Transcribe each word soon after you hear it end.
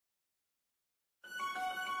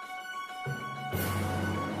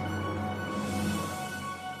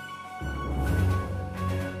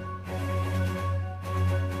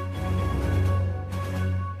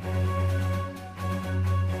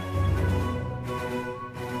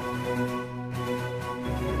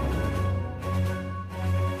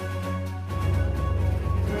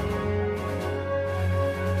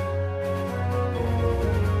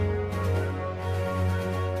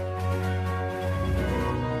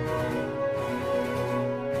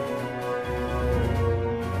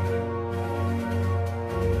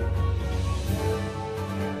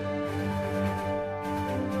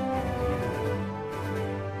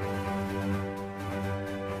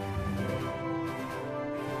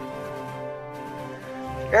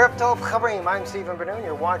Erev Tov Chaverim, I'm Stephen Benoon.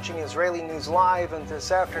 You're watching Israeli News Live, and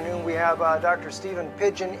this afternoon we have Dr. Stephen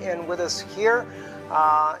Pidgeon in with us here.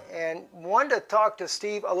 And wanted to talk to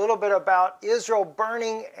Steve a little bit about Israel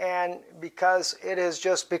burning, and because it has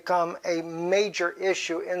just become a major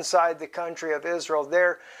issue inside the country of Israel.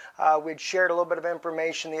 We'd shared a little bit of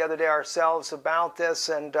information the other day ourselves about this,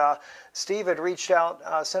 and Steve had reached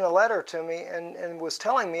out, sent a letter to me, and was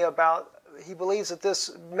telling me about he believes that this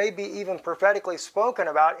may be even prophetically spoken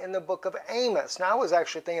about in the book of Amos. Now, I was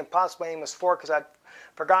actually thinking possibly Amos 4 because I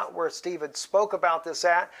forgot where Steve had spoke about this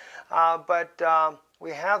at. But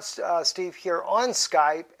we have Steve here on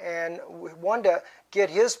Skype, and we wanted to get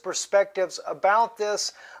his perspectives about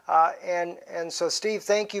this. And so, Steve,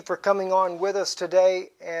 thank you for coming on with us today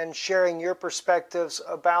and sharing your perspectives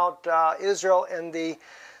about Israel and the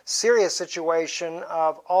serious situation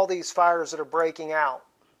of all these fires that are breaking out.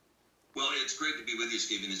 Well, it's great to be with you,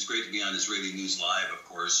 Stephen. It's great to be on Israeli News Live, of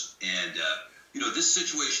course. And, this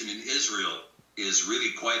situation in Israel is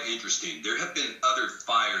really quite interesting. There have been other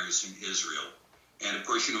fires in Israel. And, of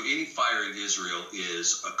course, any fire in Israel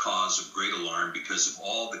is a cause of great alarm because of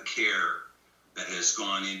all the care that has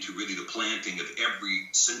gone into really the planting of every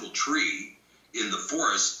single tree in the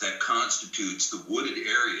forest that constitutes the wooded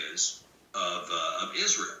areas of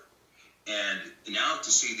Israel. And now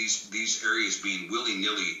to see these areas being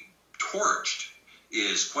willy-nilly torched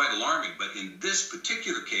is quite alarming. But in this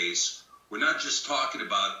particular case, we're not just talking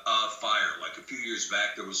about a fire. Like a few years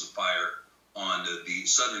back, there was a fire on the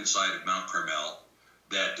southern side of Mount Carmel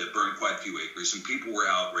that burned quite a few acres, and people were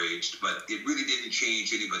outraged, but it really didn't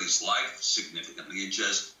change anybody's life significantly. It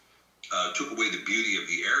just took away the beauty of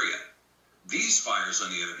the area. These fires, on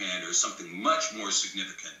the other hand, are something much more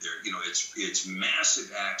significant. It's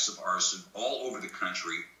massive acts of arson all over the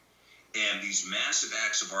country. And these massive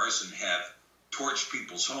acts of arson have torched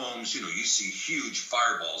people's homes. You see huge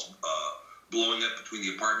fireballs blowing up between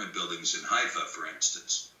the apartment buildings in Haifa, for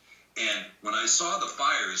instance. And when I saw the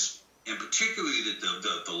fires, and particularly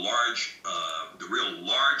the real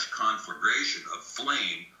large conflagration of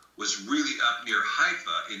flame was really up near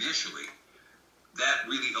Haifa initially, that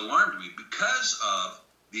really alarmed me because of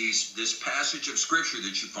this passage of scripture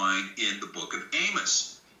that you find in the book of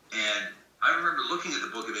Amos. And I remember looking at the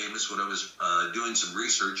book of Amos when I was doing some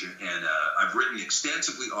research, and I've written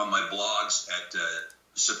extensively on my blogs at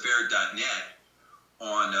sefer.net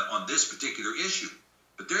on this particular issue.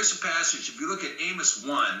 But there's a passage, if you look at Amos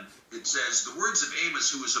 1, it says, "The words of Amos,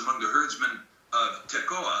 who was among the herdsmen of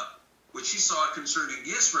Tekoa, which he saw concerning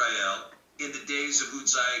Israel in the days of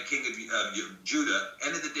Uzziah, king of Judah,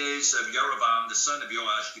 and in the days of Jeroboam, the son of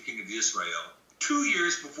Joash, the king of Israel, 2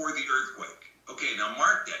 years before the earthquake." Okay, now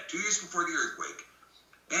mark that, 2 years before the earthquake.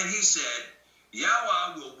 "And he said,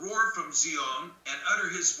 Yahweh will roar from Zion and utter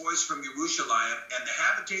his voice from Jerusalem, and the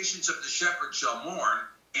habitations of the shepherd shall mourn,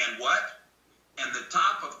 and what? And the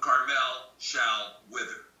top of Carmel shall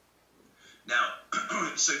wither." Now,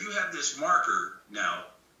 so you have this marker now,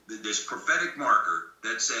 this prophetic marker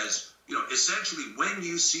that says, essentially when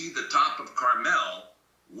you see the top of Carmel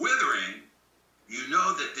withering, you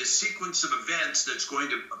know that this sequence of events that's going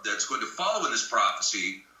to follow in this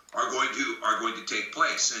prophecy are going to take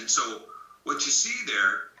place. And so what you see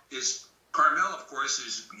there is Carmel, of course,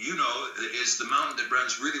 is the mountain that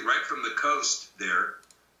runs really right from the coast there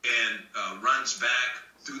and runs back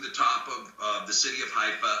through the top of the city of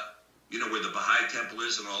Haifa, where the Baha'i temple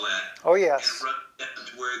is and all that. Oh, yes. And it runs down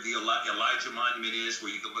to where the Elijah monument is,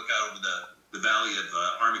 where you can look out over the valley of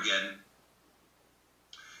Armageddon.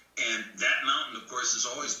 And that mountain, of course, has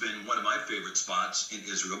always been one of my favorite spots in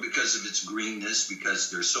Israel because of its greenness, because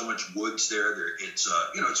there's so much woods there. It's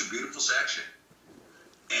a beautiful section.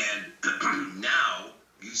 And now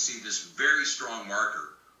you see this very strong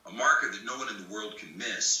marker, a marker that no one in the world can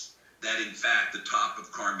miss, that in fact the top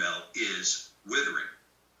of Carmel is withering.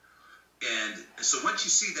 And so once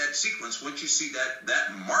you see that sequence, once you see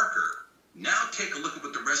that marker, Now take a look at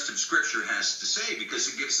what the rest of Scripture has to say, because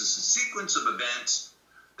it gives us a sequence of events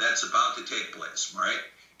that's about to take place, right?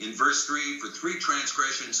 In verse 3, for 3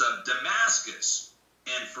 transgressions of Damascus,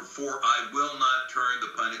 and for 4, I will not turn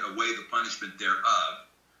away the punishment thereof,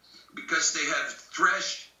 because they have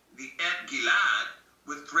threshed the Et Gilad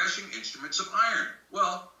with threshing instruments of iron.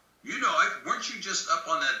 Well, you know, weren't you just up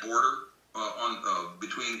on that border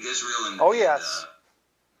between Israel and... Oh, yes.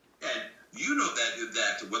 And you know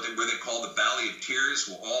that what they call the Valley of Tears,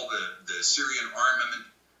 where all the Syrian armament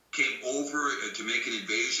came over to make an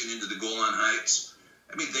invasion into the Golan Heights.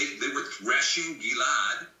 I mean, they were threshing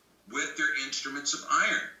Gilad with their instruments of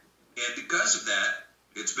iron. And because of that,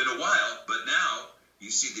 it's been a while, but now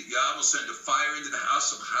you see that Yah will send a fire into the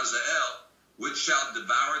house of Hazael, which shall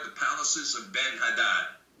devour the palaces of Ben-Hadad.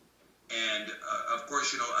 And, of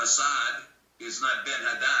course, you know, Assad is not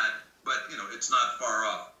Ben-Hadad, but, you know, it's not far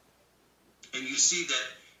off. And you see that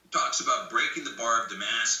it talks about breaking the bar of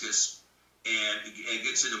Damascus, and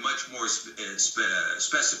gets into much more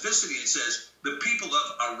specificity. It says, the people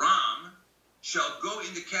of Aram shall go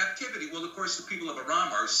into captivity. Well, of course, the people of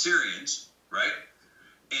Aram are Syrians, right?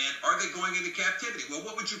 And are they going into captivity? Well,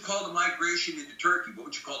 what would you call the migration into Turkey? What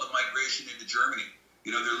would you call the migration into Germany?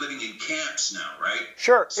 You know, they're living in camps now, right?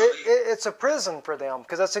 Sure. So it's a prison for them,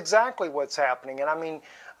 because that's exactly what's happening. And I mean,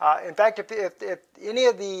 in fact, if any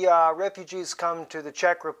of the refugees come to the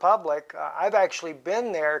Czech Republic, I've actually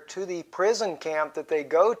been there to the prison camp that they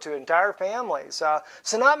go to, entire families.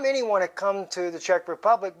 So not many want to come to the Czech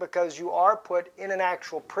Republic because you are put in an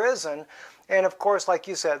actual prison. And of course, like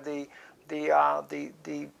you said, the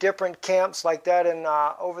different camps like that in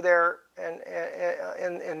over there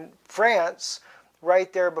in France,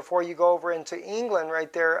 right there before you go over into England,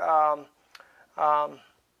 right there.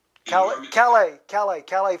 Calais,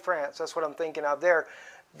 France. That's what I'm thinking of there.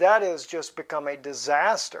 That has just become a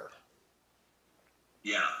disaster.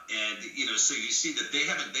 Yeah, and you know, so you see that they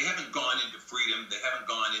haven't gone into freedom. They haven't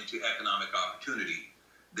gone into economic opportunity.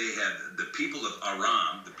 They have, the people of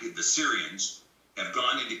Aram, the Syrians, have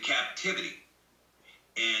gone into captivity.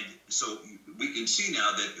 And so we can see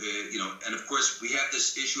now that, you know, and of course we have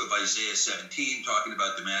this issue of Isaiah 17 talking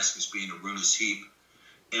about Damascus being a ruinous heap.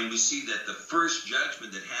 And we see that the first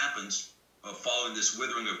judgment that happens following this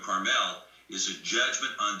withering of Carmel is a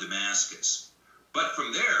judgment on Damascus. But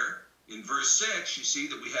from there, in verse 6, you see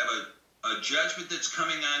that we have a judgment that's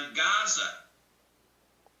coming on Gaza.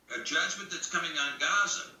 A judgment that's coming on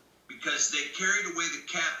Gaza, because they carried away the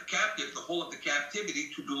captive, the whole of the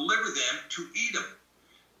captivity, to deliver them to Edom.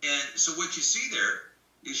 And so what you see there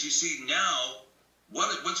is, you see now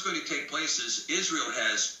what's going to take place is Israel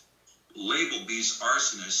has labeled these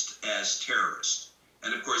arsonists as terrorists.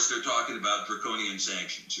 And of course, they're talking about draconian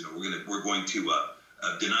sanctions. You know, we're going to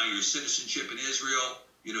deny your citizenship in Israel.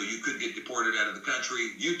 You know, you could get deported out of the country.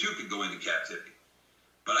 You too could go into captivity.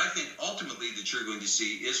 But I think ultimately that you're going to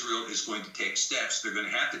see Israel is going to take steps. They're going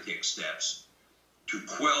to have to take steps to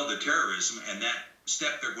quell the terrorism. And that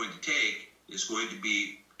step they're going to take is going to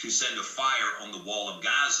be to send a fire on the wall of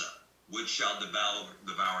Gaza, which shall devour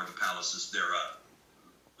the palaces thereof.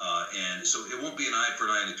 And so it won't be an eye for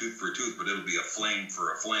an eye and a tooth for a tooth, but it'll be a flame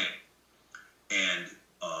for a flame. And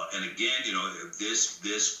again, you know,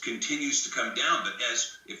 this continues to come down. But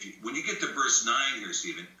when you get to verse 9 here,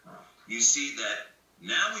 Stephen, you see that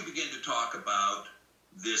now we begin to talk about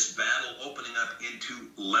this battle opening up into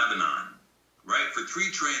Lebanon, right? For 3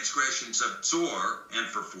 transgressions of Zor, and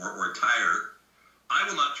for 4, or Tyre, I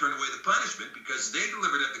will not turn away the punishment, because they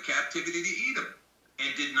delivered up the captivity to Edom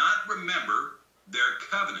and did not remember their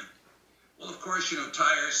covenant. Well, of course, you know,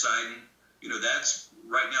 Tyre, Sidon, you know, that's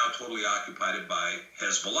right now totally occupied by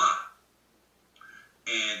Hezbollah.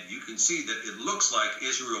 And you can see that it looks like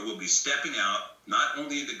Israel will be stepping out, not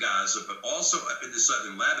only into Gaza, but also up into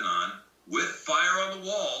southern Lebanon, with fire on the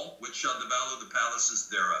wall, which shall devour the palaces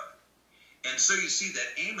thereof. And so you see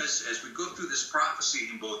that Amos, as we go through this prophecy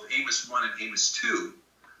in both Amos 1 and Amos 2,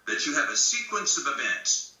 that you have a sequence of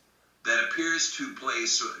events that appears to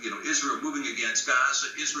place, you know, Israel moving against Gaza,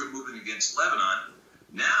 Israel moving against Lebanon.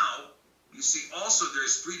 Now, you see also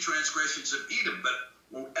there's 3 transgressions of Edom.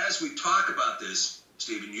 But as we talk about this,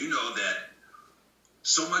 Stephen, you know that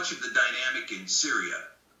so much of the dynamic in Syria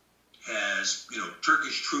has, you know,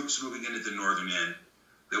 Turkish troops moving into the northern end.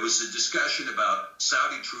 There was a discussion about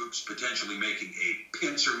Saudi troops potentially making a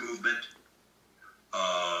pincer movement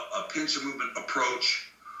approach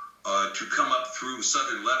to come up through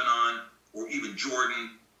southern Lebanon or even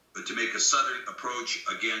Jordan, but to make a southern approach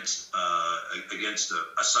against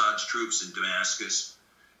Assad's troops in Damascus.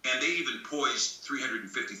 And they even poised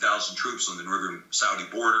 350,000 troops on the northern Saudi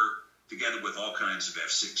border together with all kinds of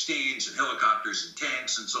F-16s and helicopters and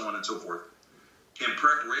tanks and so on and so forth, in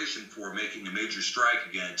preparation for making a major strike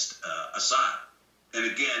against Assad. And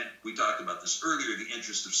again, we talked about this earlier, the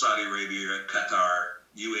interest of Saudi Arabia, Qatar,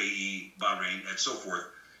 UAE, Bahrain, and so forth,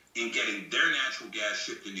 in getting their natural gas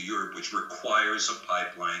shipped into Europe, which requires a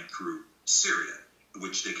pipeline through Syria,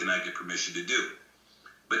 which they cannot get permission to do.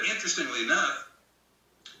 But interestingly enough,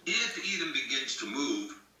 if Edom begins to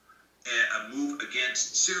move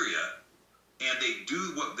against Syria, and they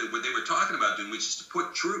do what they were talking about doing, which is to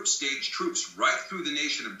put stage troops right through the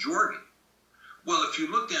nation of Jordan. Well, if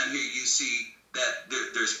you look down here, you see that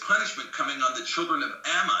there's punishment coming on the children of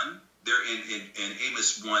Ammon. They're in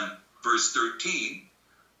Amos 1, verse 13.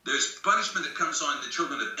 There's punishment that comes on the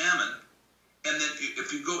children of Ammon. And then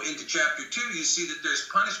if you go into chapter 2, you see that there's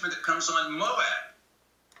punishment that comes on Moab.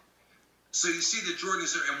 So you see that Jordan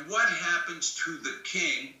is there. And what happens to the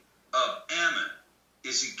king of Ammon?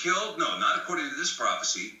 Is he killed? No, not according to this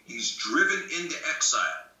prophecy. He's driven into exile.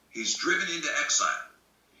 He's driven into exile.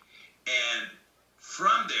 And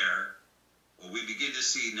from there, well, we begin to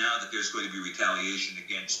see now that there's going to be retaliation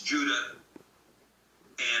against Judah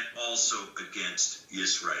and also against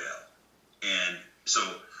Israel. And so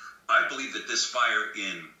I believe that this fire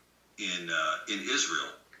in Israel,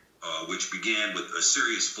 which began with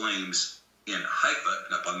serious flames in Haifa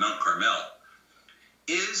and up on Mount Carmel,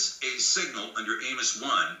 is a signal under Amos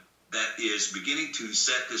 1 that is beginning to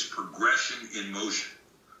set this progression in motion,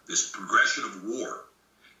 this progression of war.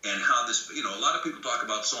 And how this, a lot of people talk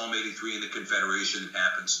about Psalm 83 and the Confederation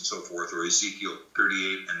happens and so forth, or Ezekiel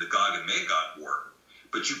 38 and the Gog and Magog war.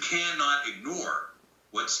 But you cannot ignore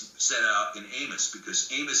what's set out in Amos,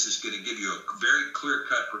 because Amos is going to give you a very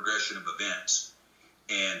clear-cut progression of events.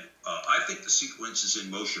 And I think the sequence is in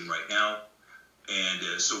motion right now.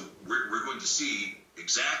 And so we're going to see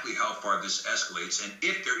exactly how far this escalates. And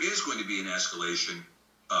if there is going to be an escalation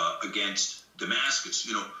against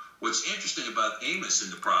Damascus, what's interesting about Amos in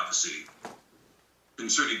the prophecy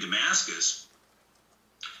concerning Damascus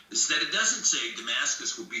is that it doesn't say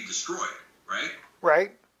Damascus will be destroyed, right?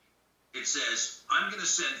 Right. It says, I'm going to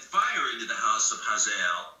send fire into the house of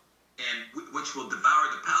Hazael, and which will devour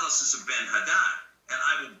the palaces of Ben-Hadad, and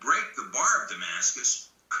I will break the bar of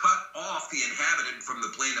Damascus, cut off the inhabitant from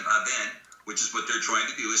the plain of Aven, which is what they're trying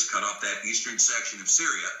to do, is cut off that eastern section of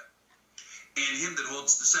Syria, and him that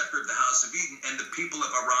holds the scepter of the house of Eden, and the people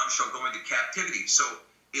of Aram shall go into captivity. So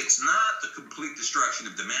it's not the complete destruction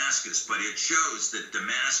of Damascus, but it shows that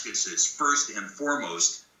Damascus is first and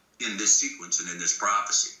foremost in this sequence and in this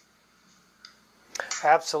prophecy.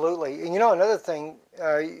 Absolutely. And another thing,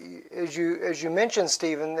 as you mentioned,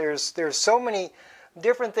 Stephen, there's so many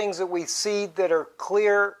different things that we see that are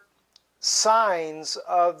clear signs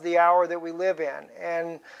of the hour that we live in.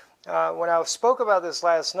 And when I spoke about this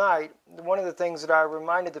last night, one of the things that I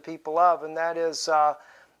reminded the people of, and that is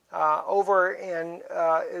over in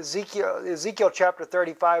Ezekiel chapter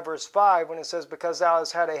 35, verse 5, when it says, because thou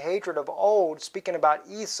hast had a hatred of old, speaking about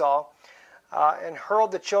Esau, and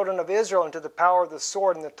hurled the children of Israel into the power of the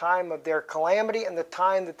sword in the time of their calamity and the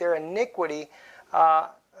time that their iniquity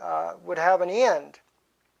would have an end.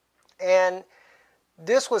 And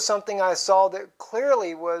this was something I saw that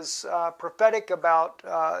clearly was prophetic about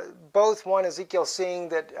both, one, Ezekiel seeing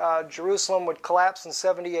that Jerusalem would collapse in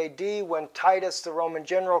 70 AD when Titus, the Roman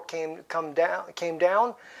general, came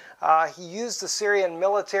down. He used the Syrian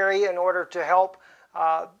military in order to help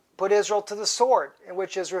put Israel to the sword,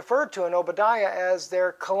 which is referred to in Obadiah as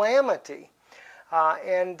their calamity.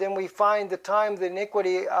 And then we find the time, the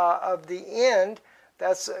iniquity of the end,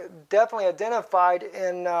 that's definitely identified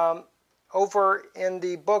in over in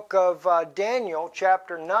the book of Daniel,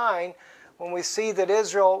 chapter 9, when we see that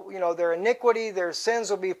Israel, their iniquity, their sins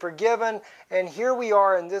will be forgiven. And here we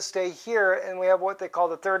are in this day here, and we have what they call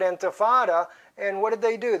the third intifada. And what did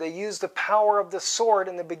they do? They used the power of the sword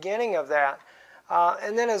in the beginning of that.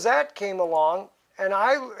 And then as that came along, and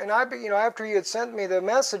I, after you had sent me the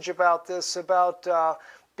message about this, about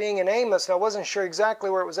being in Amos, and I wasn't sure exactly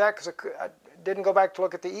where it was at because I didn't go back to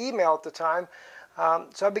look at the email at the time.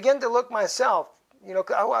 So I began to look myself.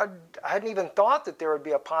 I hadn't even thought that there would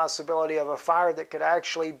be a possibility of a fire that could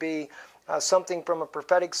actually be something from a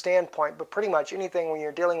prophetic standpoint. But pretty much anything when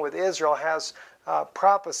you're dealing with Israel has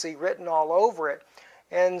prophecy written all over it.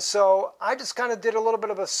 And so I just kind of did a little bit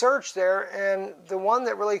of a search there, and the one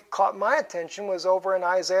that really caught my attention was over in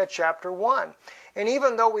Isaiah chapter 1. And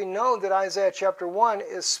even though we know that Isaiah chapter 1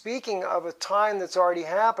 is speaking of a time that's already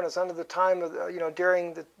happened, it's under the time of,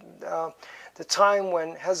 during the time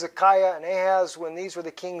when Hezekiah and Ahaz, when these were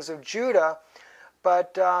the kings of Judah.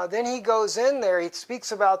 But then he goes in there, he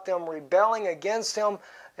speaks about them rebelling against him.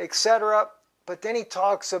 etc. But then he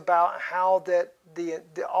talks about how that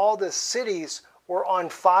all the cities were on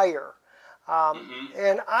fire.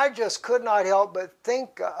 And I just could not help but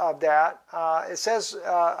think of that. It says,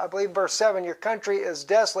 I believe verse 7, your country is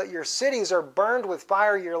desolate, your cities are burned with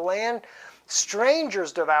fire, your land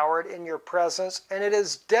strangers devoured in your presence, and it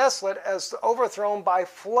is desolate as overthrown by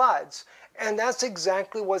floods. And that's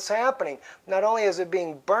exactly what's happening. Not only is it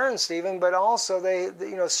being burned, Stephen, but also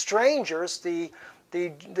strangers, the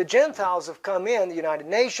Gentiles have come in, the United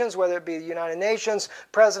Nations, whether it be the United Nations,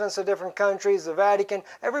 presidents of different countries, the Vatican,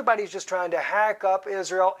 everybody's just trying to hack up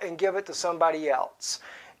Israel and give it to somebody else.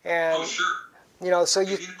 And, oh, sure. So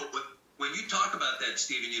when you talk about that,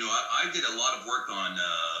 Stephen, I did a lot of work on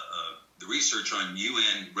the research on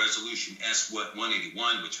UN Resolution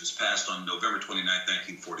S-181, which was passed on November 29,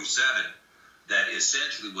 1947, that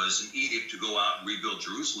essentially was an edict to go out and rebuild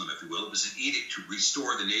Jerusalem, if you will. It was an edict to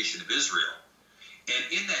restore the nation of Israel.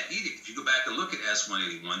 And in that edict, if you go back and look at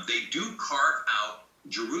S-181, they do carve out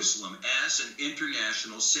Jerusalem as an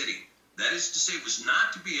international city. That is to say, it was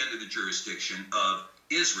not to be under the jurisdiction of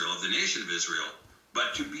Israel, of the nation of Israel,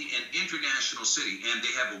 but to be an international city. And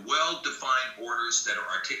they have a well-defined borders that are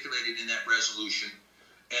articulated in that resolution.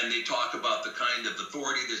 And they talk about the kind of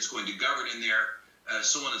authority that's going to govern in there,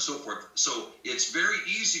 so on and so forth. So it's very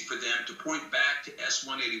easy for them to point back to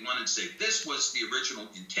S-181 and say, this was the original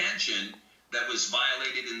intention that was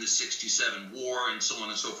violated in the 67 war and so on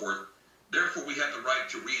and so forth. Therefore, we have the right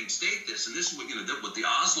to reinstate this. And this is what the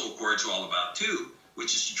Oslo Accords are all about, too,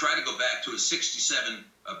 which is to try to go back to a 67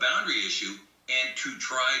 boundary issue and to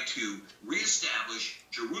try to reestablish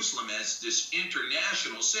Jerusalem as this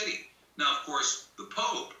international city. Now, of course, the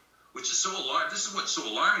Pope, which is so alarming, this is what's so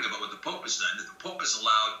alarming about what the Pope has done, that the Pope has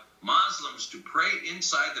allowed Muslims to pray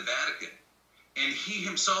inside the Vatican, and he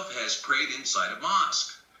himself has prayed inside a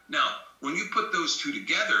mosque. Now, when you put those two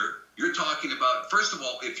together, you're talking about, first of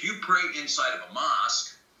all, if you pray inside of a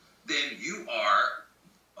mosque, then you are,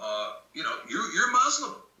 you're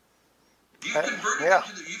Muslim. You've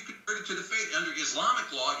converted to the faith. Under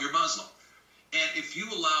Islamic law, you're Muslim. And if you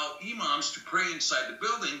allow imams to pray inside the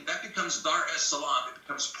building, that becomes Dar es Salaam. It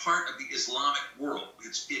becomes part of the Islamic world.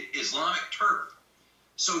 It's Islamic turf.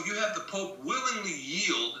 So you have the Pope willingly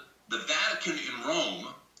yield the Vatican in Rome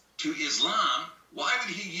to Islam. Why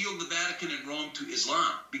would he yield the Vatican in Rome to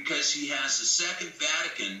Islam? Because he has the Second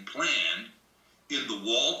Vatican planned in the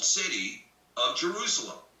walled city of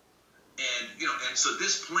Jerusalem. And so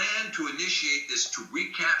this plan to initiate this, to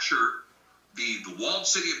recapture the walled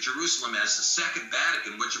city of Jerusalem as the Second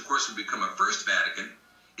Vatican, which of course would become a First Vatican,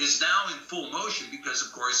 is now in full motion because,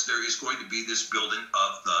 of course, there is going to be this building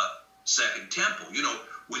of the Second Temple.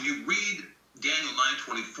 When you read Daniel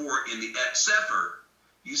 9:24 in the Et Sefer,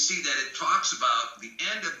 you see that it talks about the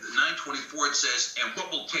end of the 9:24. It says, and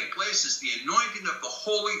what will take place is the anointing of the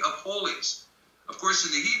Holy of Holies. Of course,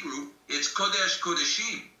 in the Hebrew, it's Kodesh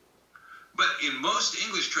Kodeshim. But in most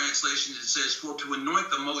English translations, it says, quote, to anoint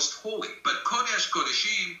the most holy. But Kodesh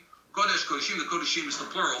Kodeshim, the Kodeshim is the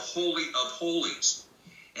plural, Holy of Holies.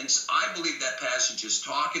 And so I believe that passage is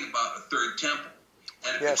talking about a third temple.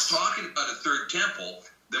 And if it's talking about a third temple,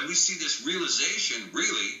 then we see this realization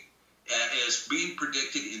really as being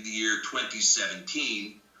predicted in the year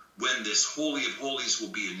 2017, when this Holy of Holies will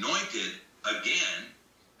be anointed again.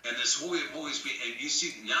 And this Holy of Holies, and you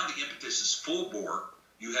see now the impetus is full bore.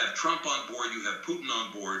 You have Trump on board, you have Putin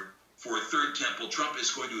on board for a third temple. Trump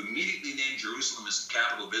is going to immediately name Jerusalem as the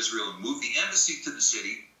capital of Israel and move the embassy to the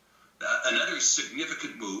city, another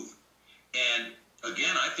significant move. And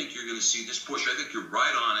again, I think you're going to see this push. I think you're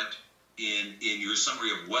right on it in your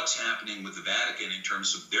summary of what's happening with the Vatican in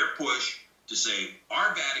terms of their push to say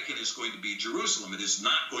our Vatican is going to be Jerusalem. It is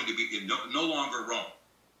not going to be no longer Rome.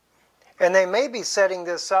 And they may be setting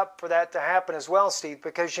this up for that to happen as well, Steve,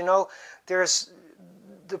 because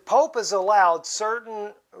the Pope has allowed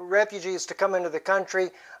certain refugees to come into the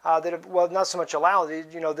country that have, well, not so much allowed.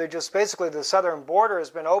 They're just basically the southern border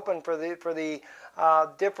has been open for the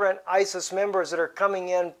different ISIS members that are coming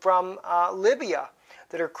in from Libya,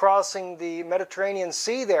 that are crossing the Mediterranean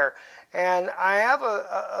Sea there. And I have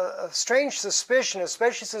a strange suspicion,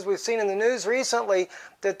 especially since we've seen in the news recently,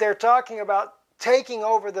 that they're talking about taking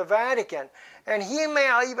over the Vatican. And he may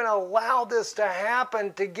even allow this to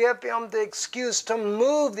happen to give him the excuse to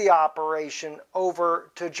move the operation over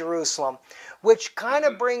to Jerusalem, which kind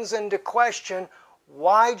of brings into question,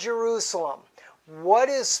 why Jerusalem? What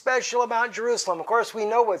is special about Jerusalem? Of course, we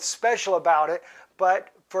know what's special about it, but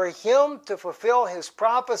for him to fulfill his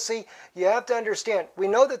prophecy, you have to understand, we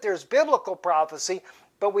know that there's biblical prophecy,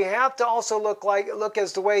 but we have to also look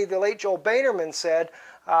as the way the late Joel Boehnerman said,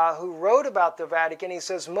 who wrote about the Vatican. He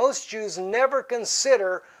says, most Jews never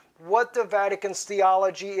consider what the Vatican's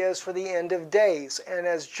theology is for the end of days. And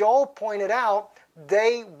as Joel pointed out,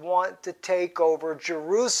 they want to take over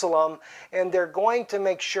Jerusalem, and they're going to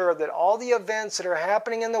make sure that all the events that are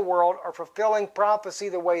happening in the world are fulfilling prophecy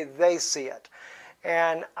the way they see it.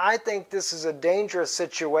 And I think this is a dangerous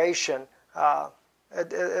situation, at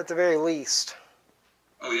the very least.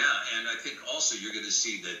 Oh, yeah, and I think also you're going to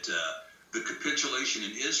see that the capitulation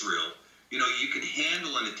in Israel, you can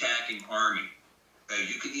handle an attacking army.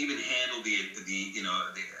 You can even handle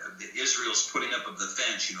the Israel's putting up of the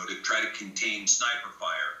fence, to try to contain sniper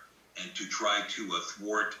fire and to try to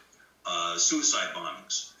thwart suicide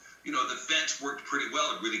bombings. The fence worked pretty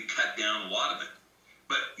well. It really cut down a lot of it.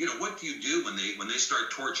 But, what do you do when they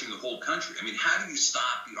start torching the whole country? I mean, how do you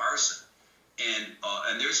stop the arson?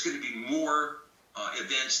 And there's going to be more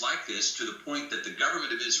events like this, to the point that the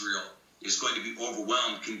government of Israel is going to be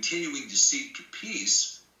overwhelmed, continuing to seek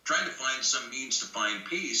peace, trying to find some means to find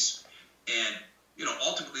peace. And,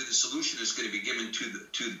 ultimately the solution is going to be given to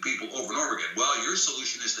the people over and over again. Well, your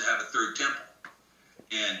solution is to have a third temple.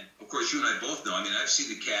 And, of course, you and I both know, I've seen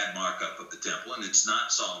the CAD mock-up of the temple, and it's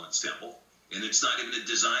not Solomon's temple. And it's not even a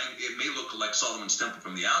design. It may look like Solomon's temple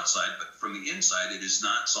from the outside, but from the inside, it is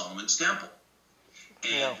not Solomon's temple.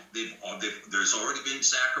 And there's already been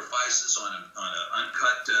sacrifices on an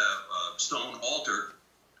uncut stone altar,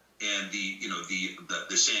 and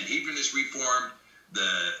the Sanhedrin is reformed.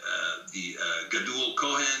 The Gadol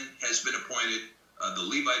Kohen has been appointed. The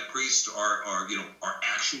Levite priests are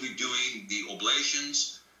actually doing the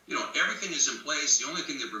oblations. Everything is in place. The only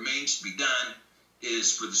thing that remains to be done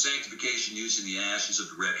is for the sanctification using the ashes of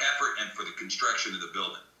the red heifer and for the construction of the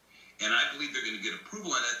building. And I believe they're going to get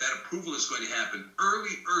approval on that. That approval is going to happen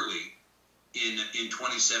early in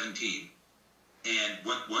 2017. And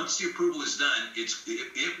once the approval is done,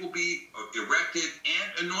 it will be erected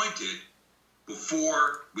and anointed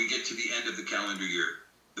before we get to the end of the calendar year,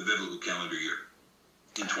 the biblical calendar year,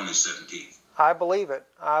 in 2017. I believe it.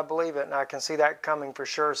 And I can see that coming for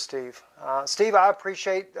sure, Steve. Steve, I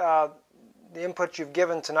appreciate the input you've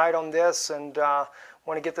given tonight on this, and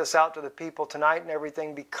want to get this out to the people tonight and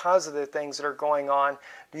everything because of the things that are going on.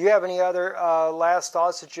 Do you have any other last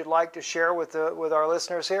thoughts that you'd like to share with our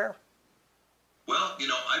listeners here? Well,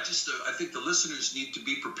 I think the listeners need to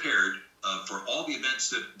be prepared for all the events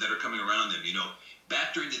that are coming around them.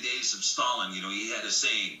 Back during the days of Stalin, he had a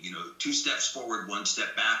saying, 2 steps forward, 1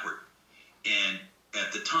 step backward. And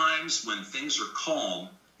at the times when things are calm,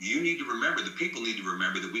 the people need to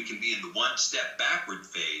remember that we can be in the 1 step backward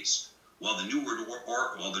phase while the New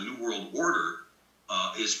World Order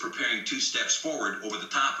is preparing 2 steps forward over the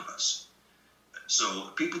top of us.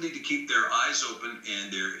 So people need to keep their eyes open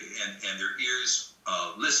and their ears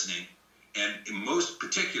listening, and most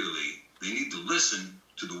particularly, they need to listen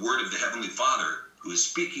to the word of the Heavenly Father, who is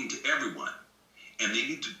speaking to everyone. And they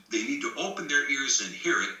need to open their ears and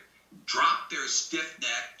hear it, drop their stiff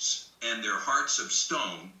necks and their hearts of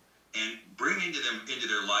stone, and bring into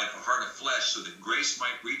their life a heart of flesh, so that grace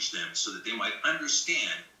might reach them, so that they might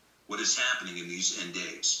understand what is happening in these end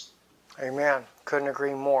days. Amen. Couldn't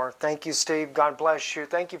agree more. Thank you, Steve. God bless you.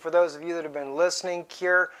 Thank you for those of you that have been listening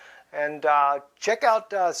here. And check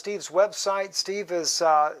out Steve's website. Steve is,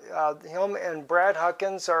 him and Brad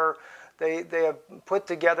Huckins they have put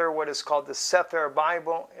together what is called the Sefer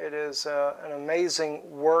Bible. It is an amazing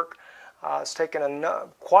work. It's taken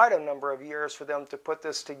quite a number of years for them to put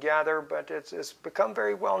this together, but it's become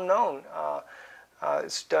very well known.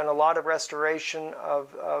 It's done a lot of restoration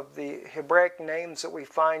of the Hebraic names that we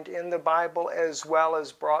find in the Bible, as well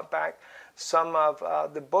as brought back some of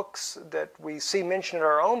the books that we see mentioned in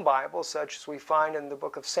our own Bible, such as we find in the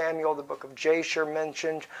book of Samuel, the book of Jasher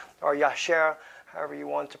mentioned, or Yasher, however you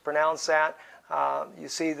want to pronounce that. You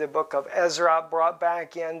see the book of Ezra brought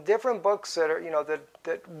back in, different books that are,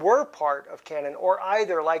 that were part of canon, or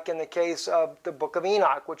either, like in the case of the book of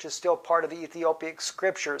Enoch, which is still part of the Ethiopic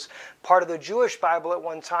scriptures, part of the Jewish Bible at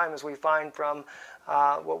one time, as we find from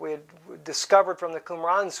what we had discovered from the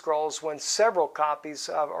Qumran scrolls, when several copies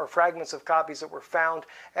or fragments of copies that were found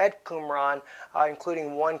at Qumran,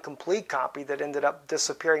 including one complete copy that ended up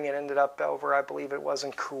disappearing and ended up over, I believe it was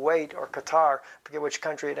in Kuwait or Qatar, I forget which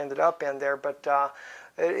country it ended up in there, but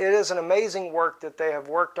it is an amazing work that they have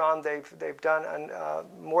worked on. They've done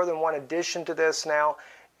more than one edition to this now,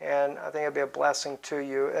 and I think it'll be a blessing to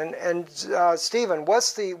you. And Stephen,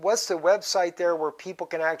 what's the website there where people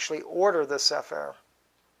can actually order the Sefer?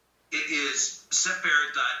 It is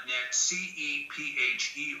Sepher.net, CEPHER.net.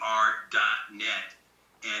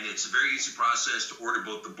 and it's a very easy process to order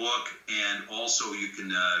both the book, and also you can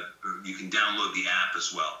download the app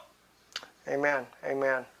as well. Amen.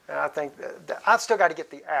 Amen. And I think I've still got to get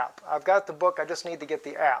the app. I've got the book. I just need to get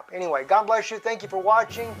the app. Anyway, God bless you. Thank you for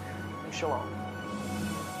watching, and shalom.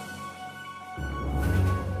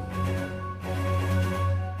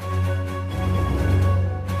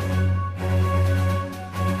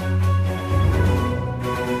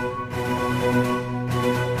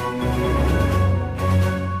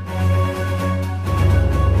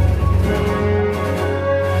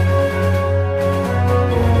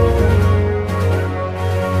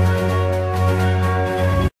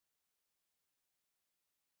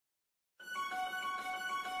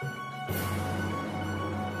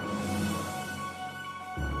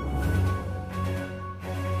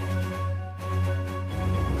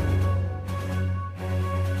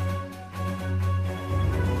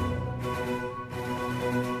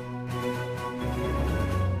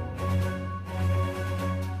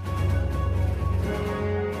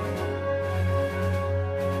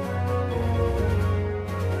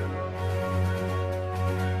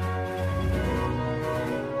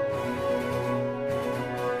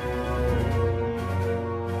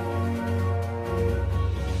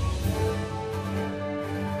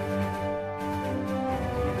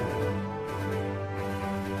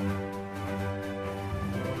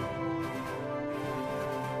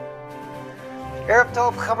 Erev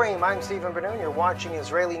Tov Chavrim, I'm Stephen Benoon. You're watching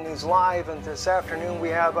Israeli News Live, and this afternoon we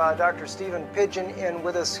have Dr. Stephen Pidgeon in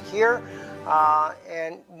with us here,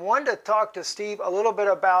 and wanted to talk to Steve a little bit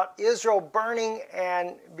about Israel burning,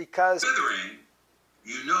 and because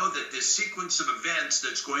you know that this sequence of events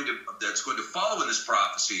that's going to follow in this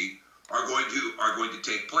prophecy are going to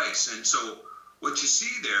take place, and so what you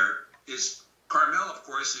see there is Carmel, of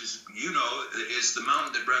course, is the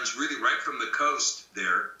mountain that runs really right from the coast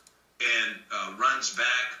there, and runs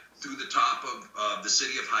back through the top of the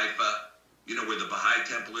city of Haifa, where the Baha'i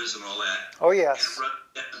temple is and all that. Oh, yes. And it runs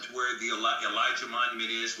down to where the Elijah Monument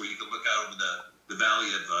is, where you can look out over the valley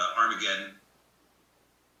of Armageddon.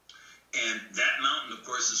 And that mountain, of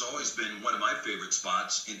course, has always been one of my favorite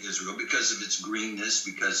spots in Israel because of its greenness,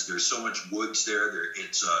 because there's so much woods there.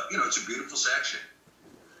 It's a beautiful section.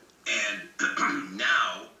 And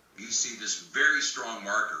now you see this very strong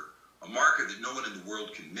marker, a marker that no one in the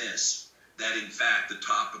world can miss, that in fact the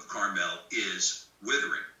top of Carmel is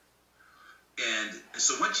withering. And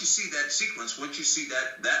so once you see that sequence, once you see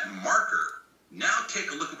that marker, now take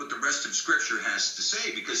a look at what the rest of Scripture has to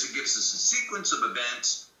say, because it gives us a sequence of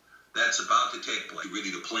events that's about to take place. Really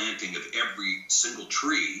the planting of every single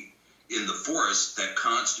tree in the forest that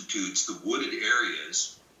constitutes the wooded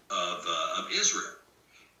areas of Israel.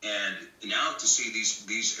 And now to see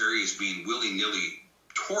these areas being willy-nilly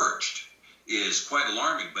torched is quite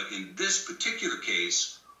alarming. But in this particular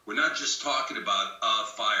case, we're not just talking about a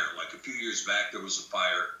fire. Like a few years back, there was a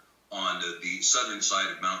fire on the southern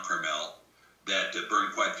side of Mount Carmel that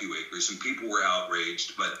burned quite a few acres, and people were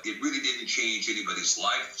outraged, but it really didn't change anybody's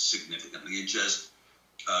life significantly. It just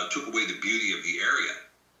took away the beauty of the area.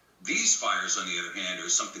 These fires, on the other hand, are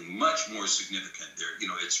something much more significant.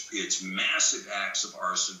 It's massive acts of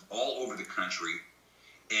arson all over the country.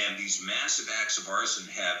 And these massive acts of arson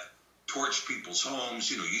have torched people's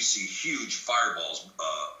homes. You see huge fireballs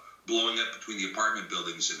blowing up between the apartment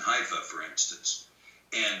buildings in Haifa, for instance.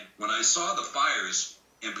 And when I saw the fires,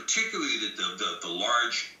 and particularly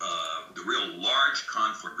the real large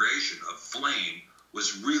conflagration of flame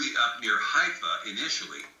was really up near Haifa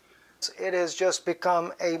initially. It has just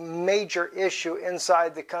become a major issue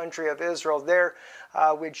inside the country of Israel.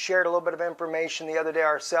 We'd shared a little bit of information the other day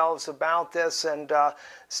ourselves about this, and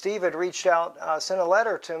Steve had reached out, sent a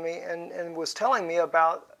letter to me, and was telling me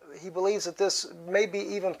about, he believes that this may be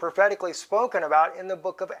even prophetically spoken about in the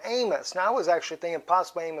book of Amos. Now, I was actually thinking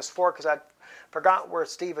possibly Amos 4, because I forgot where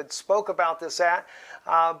Steve had spoke about this at,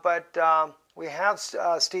 but we have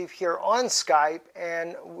Steve here on Skype,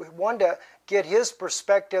 and we wanted to get his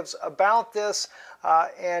perspectives about this.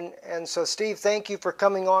 And so, Steve, thank you for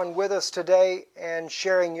coming on with us today and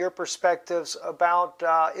sharing your perspectives about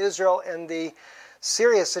Israel and the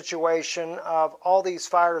serious situation of all these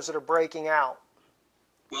fires that are breaking out.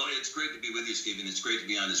 Well, it's great to be with you, Stephen. It's great to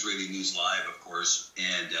be on Israeli News Live, of course.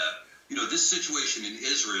 And, this situation in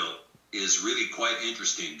Israel is really quite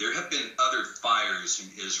interesting. There have been other fires in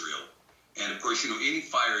Israel. And, of course, any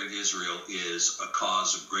fire in Israel is a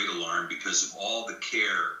cause of great alarm because of all the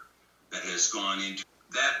care that has gone into.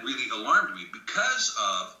 That really alarmed me because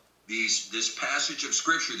of this passage of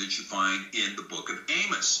Scripture that you find in the book of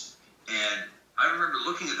Amos. And I remember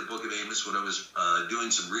looking at the book of Amos when I was doing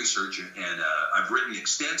some research, and I've written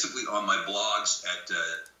extensively on my blogs at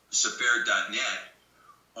Sefer.net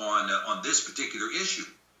on this particular issue.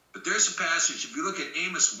 But there's a passage, if you look at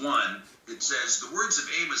Amos 1, it says, the words of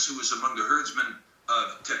Amos, who was among the herdsmen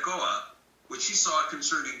of Tekoa, which he saw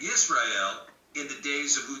concerning Israel in the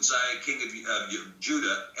days of Uzziah, king of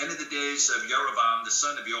Judah, and in the days of Jeroboam, the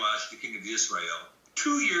son of Joash, the king of Israel,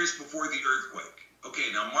 2 years before the earthquake.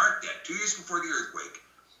 Okay, now mark that, 2 years before the earthquake.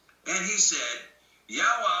 And he said,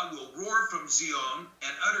 Yahweh will roar from Zion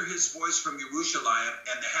and utter his voice from Jerusalem,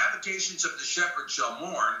 and the habitations of the shepherd shall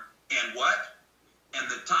mourn, and what? And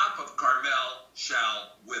the top of Carmel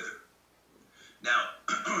shall wither. Now,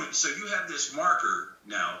 so you have this marker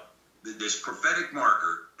now, this prophetic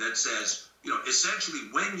marker that says, essentially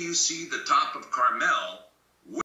when you see the top of Carmel,